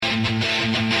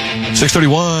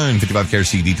631, 55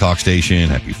 KRCD Talk Station.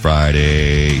 Happy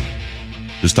Friday.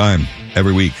 This time,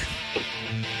 every week.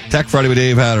 Tech Friday with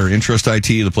Dave Hatter. Intrust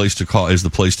IT, the place to call, is the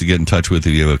place to get in touch with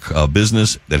if you have a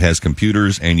business that has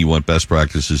computers and you want best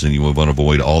practices and you want to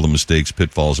avoid all the mistakes,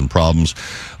 pitfalls, and problems.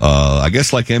 I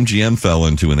guess like MGM fell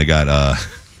into when they got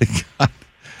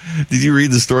did you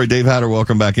read the story? Dave Hatter,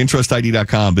 welcome back.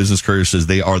 IntrustID.com. Business Courier says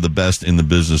they are the best in the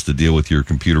business to deal with your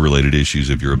computer-related issues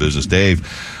if you're a business. Dave,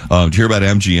 did you hear about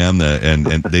MGM? And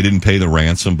they didn't pay the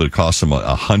ransom, but it cost them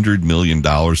 $100 million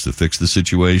to fix the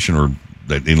situation, or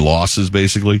in losses,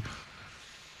 basically?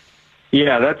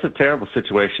 Yeah, that's a terrible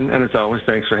situation. And as always,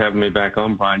 thanks for having me back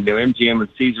on, Brian. You know, MGM and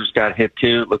Caesars got hit,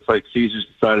 too. It looks like Caesars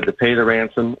decided to pay the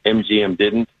ransom. MGM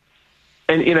didn't.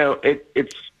 And, you know,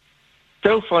 it's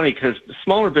so funny because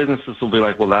smaller businesses will be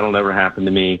like, well, that'll never happen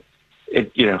to me.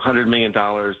 $100 million,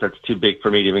 that's too big for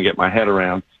me to even get my head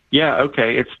around. Yeah,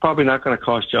 okay, it's probably not going to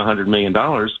cost you $100 million,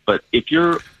 but if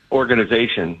your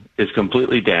organization is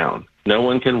completely down, no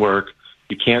one can work,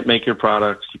 you can't make your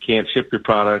products, you can't ship your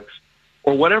products,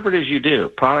 or whatever it is you do,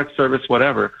 product, service,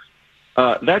 whatever,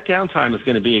 that downtime is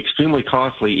going to be extremely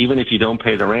costly even if you don't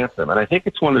pay the ransom. And I think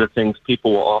it's one of the things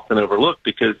people will often overlook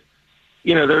because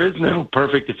there is no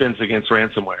perfect defense against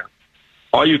ransomware.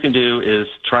 All you can do is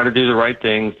try to do the right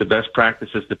things, the best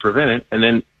practices to prevent it, and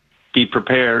then be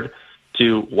prepared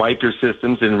to wipe your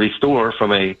systems and restore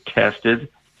from a tested,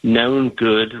 known,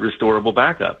 good, restorable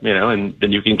backup, and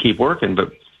then you can keep working.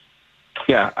 But,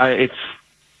 yeah,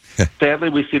 sadly,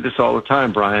 we see this all the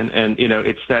time, Brian, and,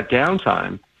 it's that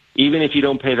downtime. Even if you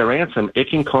don't pay the ransom, it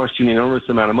can cost you an enormous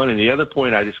amount of money. And the other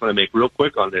point I just want to make real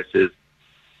quick on this is,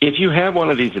 if you have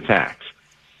one of these attacks,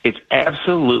 it's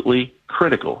absolutely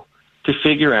critical to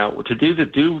figure out, to do the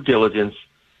due diligence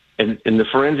and the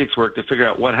forensics work to figure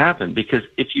out what happened. Because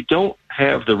if you don't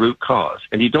have the root cause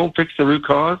and you don't fix the root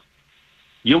cause,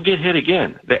 you'll get hit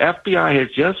again. The FBI has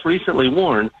just recently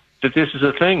warned that this is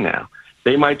a thing now.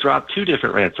 They might drop 2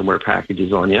 different ransomware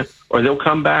packages on you, or they'll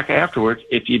come back afterwards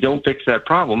if you don't fix that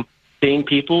problem, same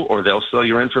people, or they'll sell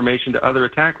your information to other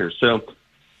attackers. So,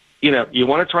 you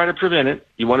want to try to prevent it.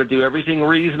 You want to do everything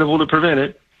reasonable to prevent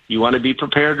it. You want to be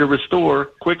prepared to restore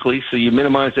quickly so you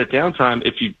minimize that downtime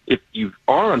if you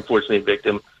are unfortunately a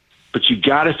victim. But you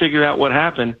got to figure out what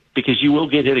happened because you will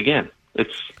get hit again.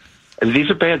 And these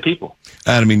are bad people.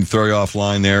 I didn't mean to throw you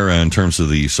offline there in terms of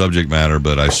the subject matter,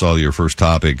 but I saw your first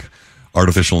topic,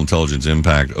 artificial intelligence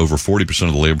impact. Over 40%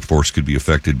 of the labor force could be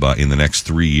affected in the next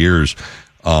 3 years.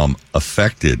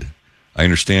 Affected. I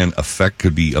understand effect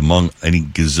could be among any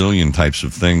gazillion types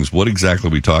of things. What exactly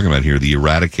are we talking about here? The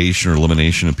eradication or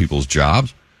elimination of people's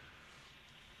jobs?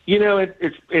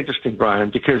 It's interesting, Brian,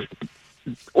 because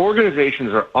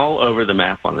organizations are all over the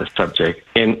map on this subject.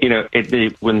 And,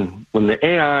 when the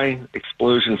AI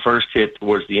explosion first hit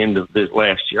towards the end of this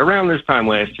last year, around this time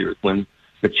last year, when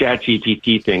the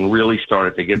ChatGPT thing really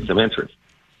started to get some interest.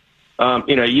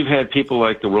 You've had people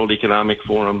like the World Economic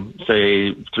Forum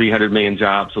say 300 million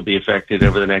jobs will be affected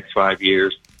over the next 5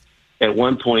 years. At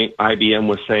one point, IBM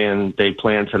was saying they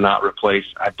plan to not replace,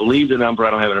 I believe the number, I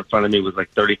don't have it in front of me, was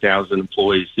like 30,000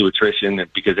 employees through attrition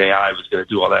because AI was going to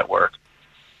do all that work.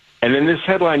 And then this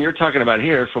headline you're talking about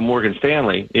here from Morgan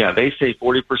Stanley, they say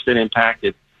 40%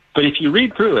 impacted. But if you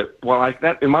read through it,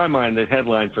 that in my mind, the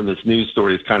headline from this news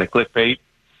story is kind of clickbait.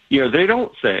 They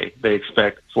don't say they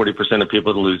expect 40% of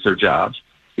people to lose their jobs.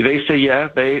 They say,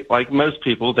 they, like most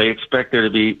people, they expect there to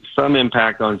be some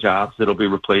impact on jobs that'll be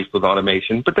replaced with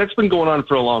automation. But that's been going on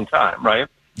for a long time, right?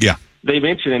 Yeah. They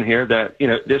mention in here that,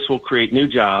 this will create new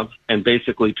jobs and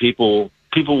basically people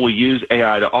will use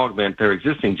AI to augment their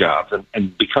existing jobs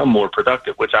and become more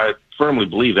productive, which I firmly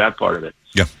believe that part of it.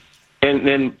 Yeah. And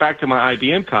then back to my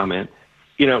IBM comment,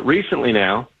 recently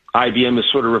now, IBM has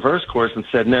sort of reversed course and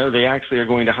said, no, they actually are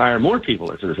going to hire more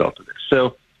people as a result of this.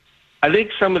 So I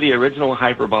think some of the original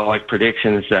hyperbolic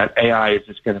predictions that AI is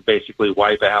just going to basically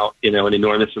wipe out, an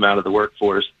enormous amount of the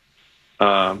workforce,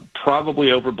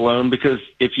 probably overblown because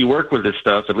if you work with this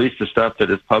stuff, at least the stuff that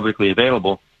is publicly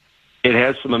available, it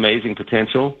has some amazing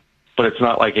potential, but it's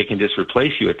not like it can just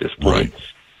replace you at this point.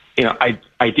 Right.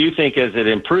 I do think as it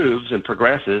improves and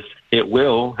progresses, it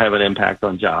will have an impact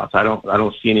on jobs. I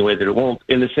don't see any way that it won't.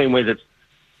 In the same way that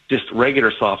just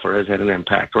regular software has had an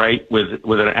impact, right? With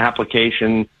an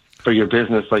application for your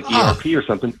business like ERP or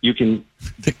something, you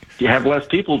have less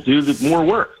people do more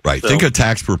work. Right. So, think of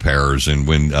tax preparers and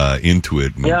when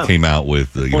Intuit came out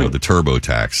with the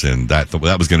TurboTax, and that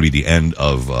was going to be the end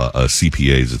of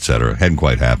CPAs, et cetera. Hadn't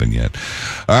quite happened yet.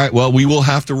 All right. Well, we will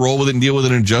have to roll with it and deal with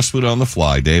it and adjust with it on the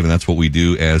fly, Dave, and that's what we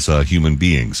do as human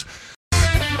beings.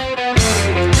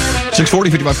 640,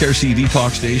 55 KRC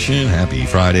Talk Station. Happy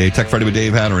Friday. Tech Friday with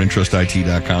Dave Hatter.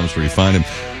 IntrustIT.com is where you find him.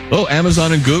 Oh,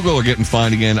 Amazon and Google are getting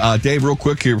fined again. Dave, real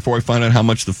quick here before I find out how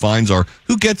much the fines are.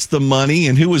 Who gets the money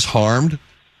and who is harmed?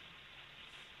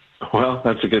 Well,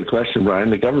 that's a good question, Brian.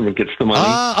 The government gets the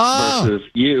money versus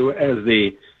you as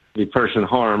the person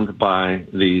harmed by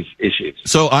these issues.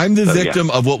 So I'm the victim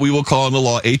of what we will call in the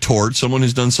law a tort. Someone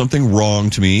has done something wrong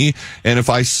to me. And if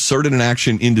I asserted an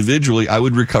action individually, I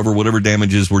would recover whatever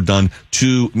damages were done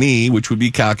to me, which would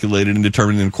be calculated and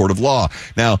determined in a court of law.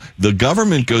 Now, the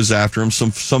government goes after him,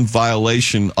 some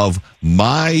violation of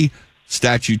my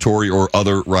statutory or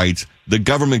other rights. The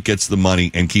government gets the money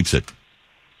and keeps it.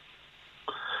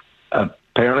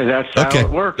 Apparently that's how it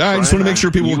works. All right, I just want to make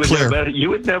sure people are clear.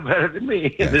 You would know better than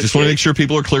me. Yeah, just want to make sure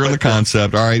people are clear on the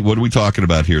concept. All right, what are we talking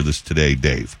about here today,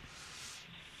 Dave?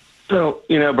 So,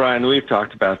 Brian, we've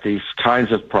talked about these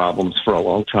kinds of problems for a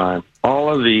long time.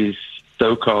 All of these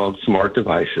so-called smart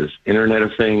devices, Internet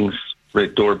of Things,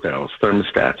 doorbells,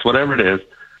 thermostats, whatever it is,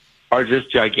 are just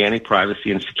gigantic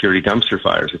privacy and security dumpster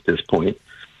fires at this point.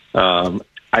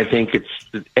 I think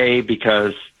it's,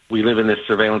 because we live in this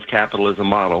surveillance capitalism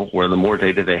model where the more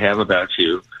data they have about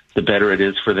you, the better it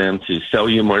is for them to sell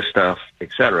you more stuff, et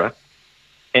cetera.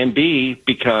 And B,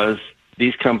 because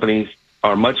these companies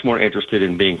are much more interested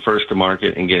in being first to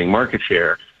market and getting market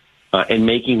share and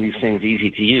making these things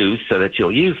easy to use so that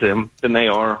you'll use them than they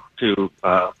are to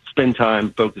spend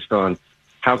time focused on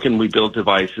how can we build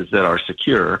devices that are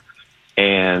secure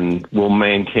and will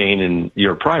maintain in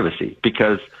your privacy.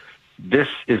 Because this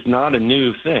is not a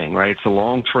new thing, right? It's a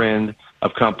long trend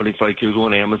of companies like Google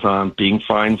and Amazon being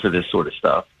fined for this sort of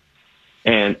stuff.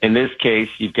 And in this case,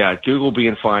 you've got Google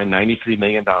being fined $93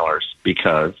 million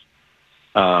because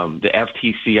the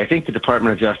FTC, I think the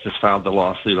Department of Justice filed the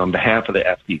lawsuit on behalf of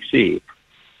the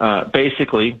FTC.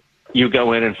 Basically, you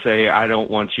go in and say, I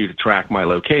don't want you to track my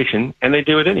location, and they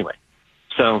do it anyway.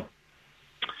 So,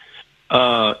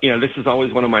 this is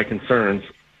always one of my concerns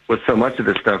with so much of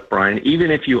this stuff, Brian.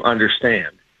 Even if you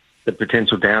understand the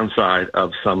potential downside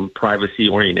of some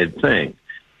privacy-oriented thing,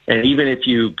 and even if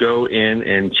you go in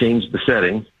and change the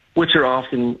settings, which are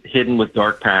often hidden with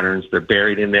dark patterns, they're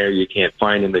buried in there, you can't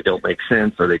find them, they don't make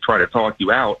sense, or they try to talk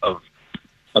you out of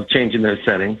changing those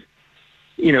settings,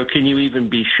 can you even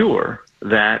be sure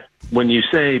that when you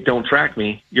say, don't track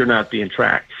me, you're not being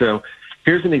tracked? So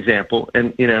here's an example,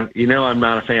 and I'm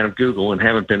not a fan of Google and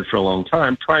haven't been for a long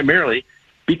time, primarily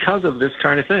because of this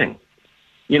kind of thing.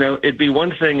 It'd be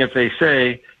one thing if they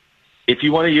say, if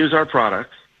you want to use our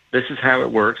products, this is how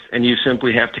it works, and you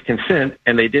simply have to consent,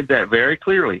 and they did that very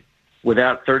clearly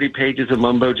without 30 pages of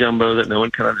mumbo-jumbo that no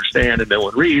one can understand and no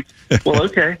one reads. Well,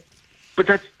 okay, but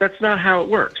that's not how it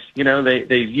works.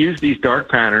 They use these dark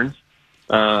patterns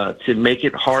to make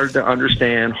it hard to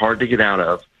understand, hard to get out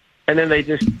of, and then they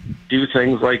just do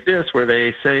things like this where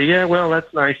they say, yeah, well,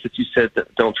 that's nice that you said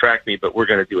that don't track me, but we're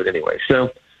going to do it anyway.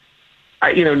 So,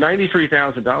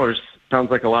 $93,000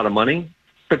 sounds like a lot of money,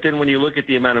 but then when you look at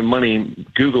the amount of money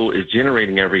Google is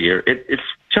generating every year, it's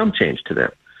chump change to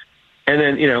them. And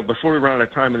then, before we run out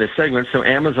of time in this segment, so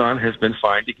Amazon has been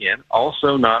fined again,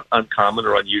 also not uncommon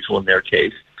or unusual in their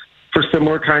case, for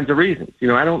similar kinds of reasons.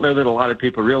 I don't know that a lot of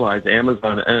people realize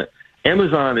Amazon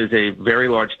is a very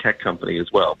large tech company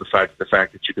as well, besides the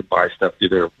fact that you could buy stuff through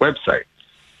their website.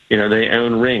 They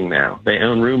own Ring now. They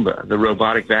own Roomba, the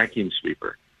robotic vacuum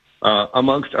sweeper.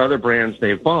 Amongst other brands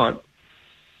they've bought,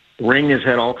 Ring has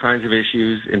had all kinds of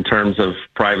issues in terms of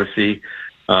privacy,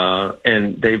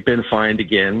 and they've been fined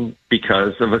again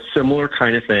because of a similar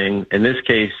kind of thing. In this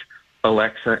case,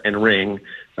 Alexa and Ring,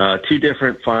 two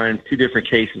different fines, two different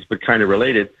cases, but kind of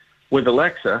related. With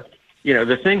Alexa,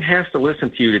 the thing has to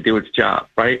listen to you to do its job,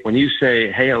 right? When you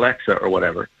say, hey, Alexa, or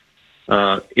whatever,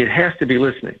 it has to be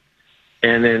listening.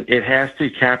 And then it has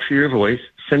to capture your voice,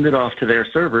 send it off to their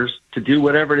servers to do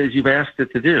whatever it is you've asked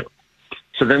it to do.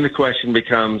 So then the question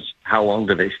becomes, how long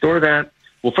do they store that?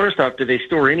 Well, first off, do they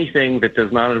store anything that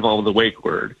does not involve the wake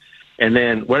word? And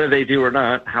then whether they do or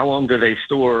not, how long do they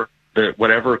store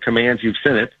whatever commands you've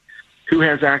sent it? Who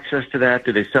has access to that?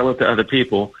 Do they sell it to other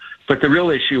people? But the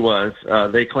real issue was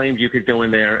they claimed you could go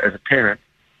in there as a parent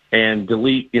and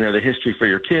delete, the history for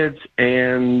your kids,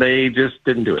 and they just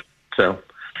didn't do it. So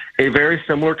a very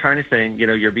similar kind of thing.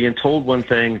 You're being told one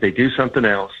thing, they do something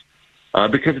else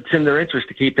because it's in their interest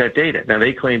to keep that data. Now,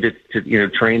 they claimed it to,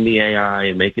 train the AI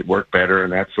and make it work better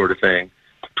and that sort of thing.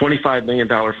 $25 million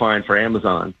fine for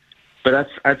Amazon. But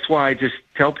that's why I just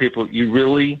tell people, you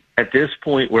really, at this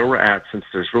point where we're at, since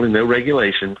there's really no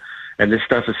regulation, and this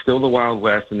stuff is still the Wild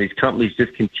West, and these companies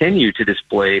just continue to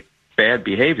display bad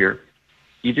behavior,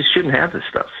 you just shouldn't have this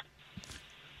stuff.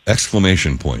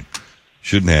 Exclamation point.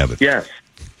 Shouldn't have it. Yes.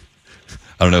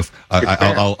 I don't know if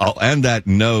I'll end that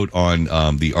note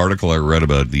on the article I read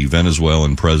about the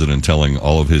Venezuelan president telling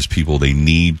all of his people they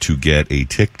need to get a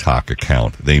TikTok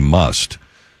account. They must.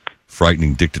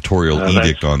 Frightening dictatorial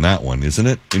edict on that one, isn't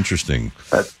it? Interesting.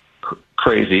 That's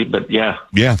crazy, but yeah.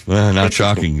 Yeah, not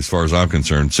shocking as far as I'm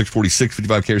concerned. 646,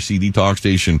 55 KRCD Talk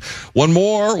Station. One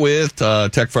more with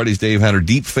Tech Friday's Dave Hatter,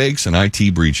 deep fakes and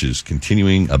IT breaches.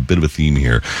 Continuing a bit of a theme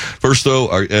here. First, though,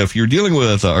 if you're dealing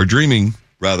with, or dreaming,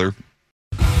 rather,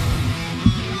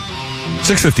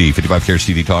 650, 55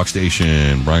 KRCD Talk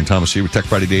Station. Brian Thomas here with Tech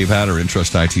Friday Dave Hatter,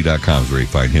 IntrustIT.com is where you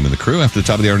find him and the crew. After the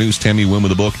top of the hour news, Tammy Wynn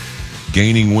with the book,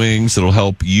 Gaining Wings, that'll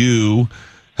help you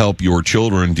help your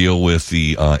children deal with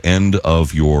the end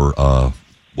of your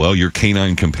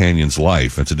canine companion's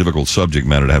life. It's a difficult subject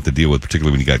matter to have to deal with,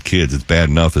 particularly when you got kids. It's bad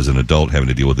enough as an adult having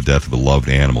to deal with the death of a loved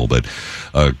animal, but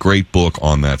a great book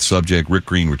on that subject. Rick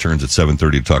Green returns at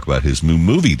 7:30 to talk about his new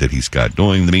movie that he's got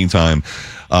doing. In the meantime,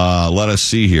 let us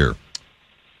see here.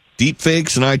 Deep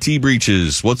fakes and IT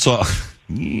breaches. What's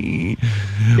going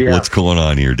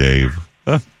on here, Dave?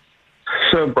 Huh?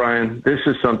 So, Brian, this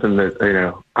is something that,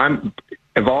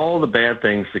 of all the bad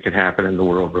things that could happen in the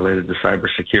world related to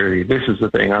cybersecurity, this is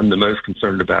the thing I'm the most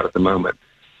concerned about at the moment.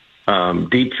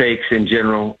 Deep fakes in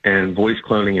general and voice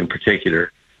cloning in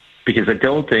particular, because I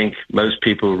don't think most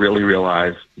people really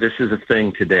realize this is a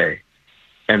thing today,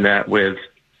 and that with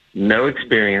no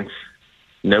experience,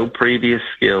 no previous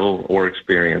skill or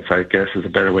experience, I guess is a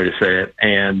better way to say it,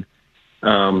 and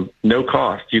no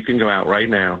cost. You can go out right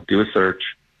now, do a search,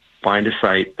 find a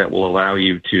site that will allow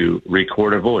you to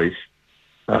record a voice.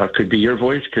 Could be your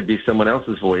voice, could be someone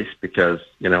else's voice, because,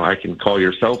 I can call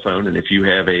your cell phone, and if you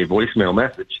have a voicemail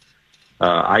message,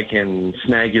 I can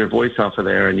snag your voice off of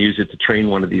there and use it to train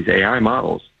one of these AI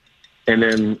models. And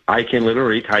then I can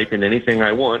literally type in anything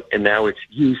I want, and now it's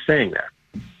you saying that.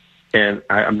 And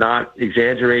I'm not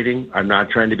exaggerating. I'm not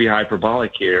trying to be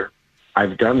hyperbolic here.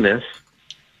 I've done this.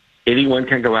 Anyone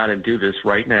can go out and do this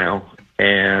right now,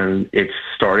 and it's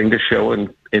starting to show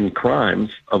in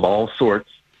crimes of all sorts,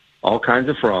 all kinds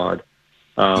of fraud.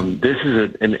 This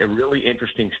is a really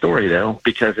interesting story, though,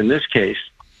 because in this case,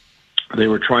 they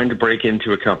were trying to break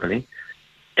into a company,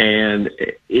 and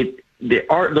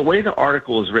the way the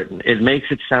article is written, it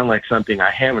makes it sound like something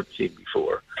I haven't seen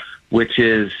before, which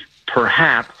is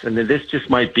perhaps, and this just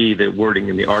might be the wording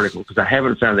in the article, because I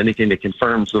haven't found anything that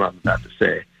confirms what I'm about to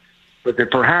say, but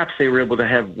that perhaps they were able to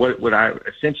have what would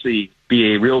essentially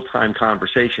be a real-time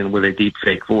conversation with a deep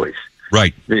fake voice.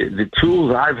 Right. The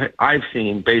tools I've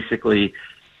seen, basically,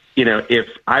 if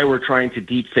I were trying to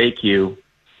deep fake you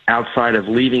outside of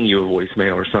leaving you a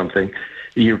voicemail or something,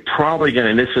 you're probably going to,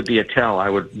 and this would be a tell I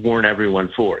would warn everyone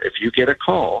for. If you get a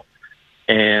call,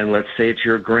 and let's say it's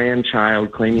your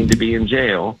grandchild claiming to be in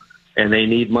jail, and they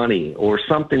need money or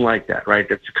something like that, right?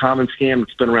 That's a common scam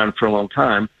that's been around for a long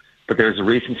time. But there's a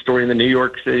recent story in the New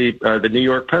York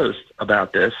Post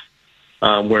about this,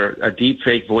 where a deep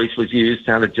fake voice was used,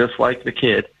 sounded just like the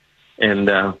kid, and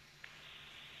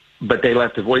but they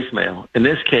left a voicemail. In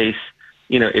this case,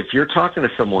 if you're talking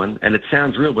to someone and it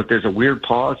sounds real, but there's a weird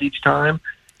pause each time,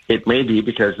 it may be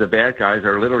because the bad guys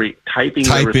are literally typing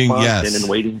the response in and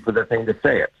waiting for the thing to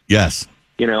say it. Yes.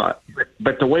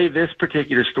 But the way this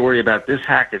particular story about this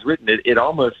hack is written, it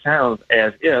almost sounds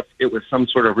as if it was some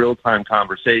sort of real-time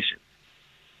conversation.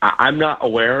 I'm not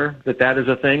aware that is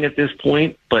a thing at this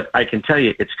point, but I can tell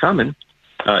you it's coming.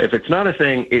 If it's not a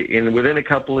thing, within a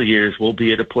couple of years, we'll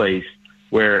be at a place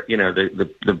where,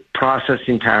 the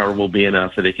processing power will be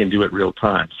enough that it can do it real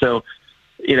time. So,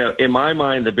 in my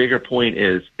mind, the bigger point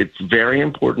is it's very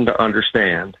important to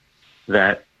understand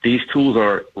that these tools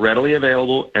are readily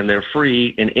available and they're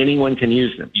free and anyone can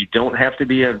use them. You don't have to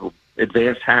be an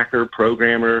advanced hacker,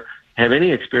 programmer, have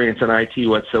any experience in IT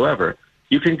whatsoever.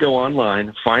 You can go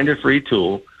online, find a free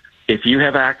tool. If you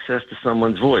have access to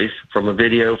someone's voice from a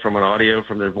video, from an audio,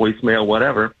 from their voicemail,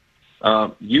 whatever,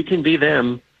 you can be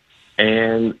them.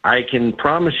 And I can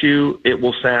promise you it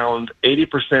will sound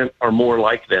 80% or more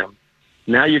like them.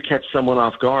 Now you catch someone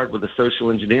off guard with a social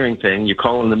engineering thing. You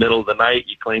call in the middle of the night.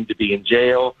 You claim to be in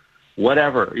jail,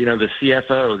 whatever. The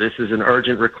CFO, this is an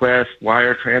urgent request,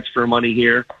 wire transfer money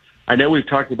here. I know we've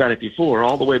talked about it before.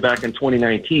 All the way back in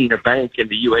 2019, a bank in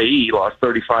the UAE lost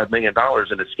 $35 million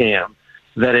in a scam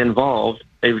that involved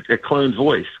a cloned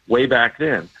voice way back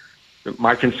then.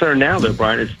 My concern now, though,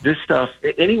 Brian, is this stuff,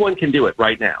 anyone can do it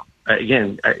right now.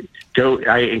 Again,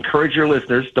 I encourage your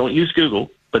listeners, don't use Google,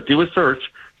 but do a search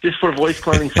just for voice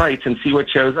cloning sites and see what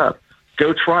shows up.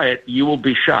 Go try it. You will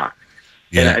be shocked.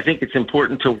 Yeah. And I think it's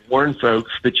important to warn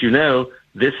folks that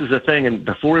this is a thing. And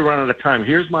before we run out of time,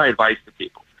 here's my advice to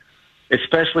people.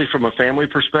 especially from a family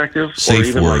perspective, Safe or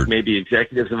even word. like maybe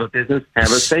executives of a business,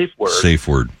 have a safe word. Safe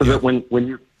word. So Yeah. that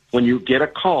when you get a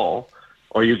call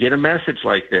or you get a message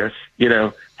like this,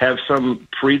 have some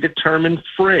predetermined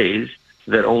phrase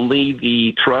that only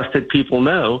the trusted people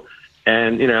know.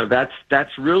 And,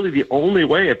 that's really the only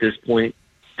way at this point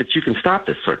that you can stop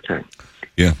this sort of thing.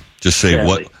 Yeah. Just say,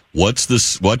 Sadly.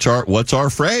 what's our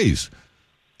phrase?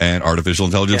 And artificial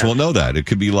intelligence won't know that. It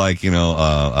could be like,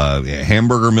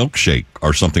 hamburger milkshake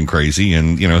or something crazy.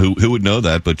 And, who would know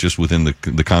that, but just within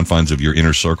the confines of your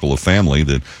inner circle of family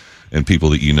and people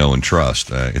that you know and trust.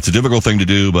 It's a difficult thing to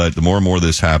do, but the more and more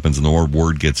this happens and the more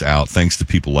word gets out, thanks to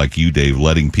people like you, Dave,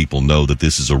 letting people know that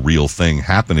this is a real thing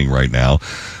happening right now,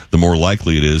 the more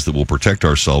likely it is that we'll protect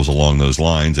ourselves along those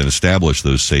lines and establish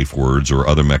those safe words or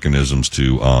other mechanisms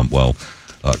to,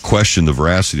 question the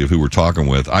veracity of who we're talking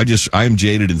with. I'm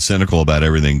jaded and cynical about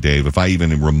everything, Dave. If I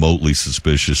even am remotely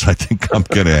suspicious, I think I'm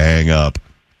going to hang up.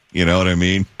 You know what I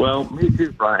mean? Well, me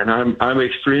too, Brian. I'm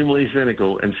extremely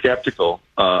cynical and skeptical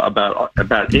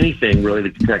about anything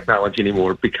related to technology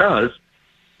anymore because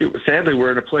sadly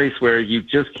we're in a place where you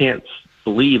just can't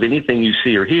believe anything you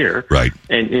see or hear. Right.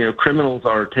 And criminals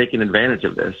are taking advantage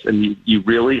of this, and you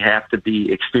really have to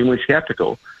be extremely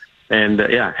skeptical. And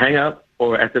hang up,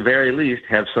 or at the very least,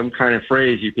 have some kind of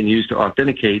phrase you can use to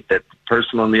authenticate that the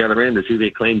person on the other end is who they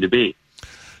claim to be.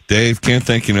 Dave, can't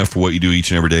thank you enough for what you do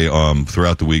each and every day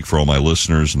throughout the week for all my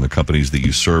listeners and the companies that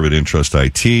you serve at Intrust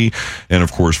IT, and,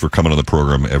 of course, for coming on the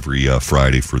program every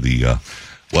Friday for the,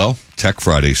 Tech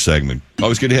Friday segment.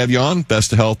 Always good to have you on.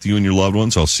 Best of health to you and your loved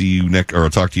ones. I'll see you I'll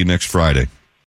talk to you next Friday.